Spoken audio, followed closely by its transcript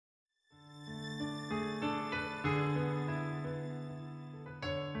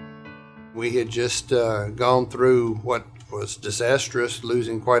We had just gone through what was disastrous,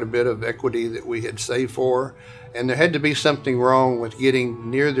 losing quite a bit of equity that we had saved for, and there had to be something wrong with getting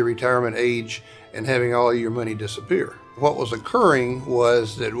near the retirement age and having all of your money disappear. What was occurring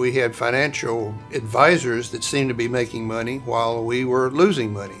was that we had financial advisors that seemed to be making money while we were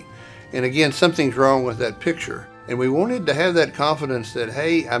losing money. And again, something's wrong with that picture. And we wanted to have that confidence that,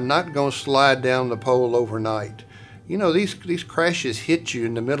 hey, I'm not going to slide down the pole overnight. You know, these crashes hit you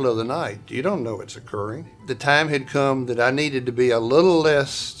in the middle of the night. You don't know it's occurring. The time had come that I needed to be a little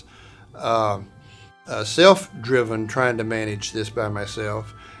less self-driven trying to manage this by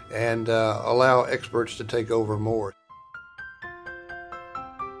myself and allow experts to take over more.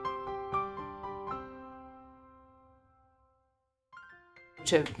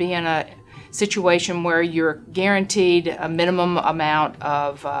 To be in a situation where you're guaranteed a minimum amount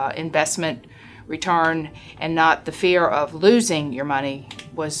of investment return and not the fear of losing your money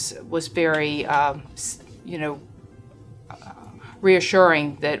was very,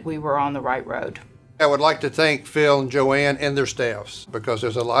 reassuring that we were on the right road. I would like to thank Phil and Joann and their staffs, because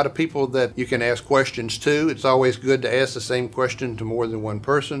there's a lot of people that you can ask questions to. It's always good to ask the same question to more than one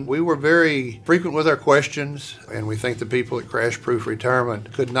person. We were very frequent with our questions, and we think the people at Crash Proof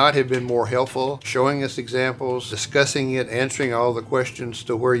Retirement could not have been more helpful, showing us examples, discussing it, answering all the questions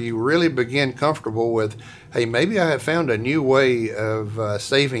to where you really begin comfortable with, hey, maybe I have found a new way of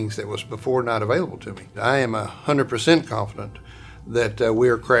savings that was before not available to me. I am 100% confident that we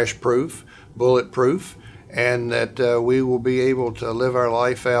are crash proof, bulletproof, and that we will be able to live our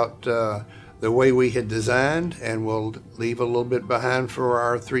life out the way we had designed, and we'll leave a little bit behind for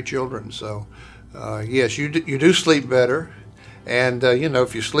our 3 children. So yes, you do sleep better, and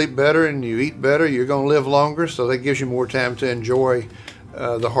if you sleep better and you eat better, you're going to live longer, so that gives you more time to enjoy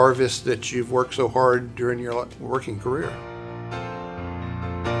the harvest that you've worked so hard during your working career.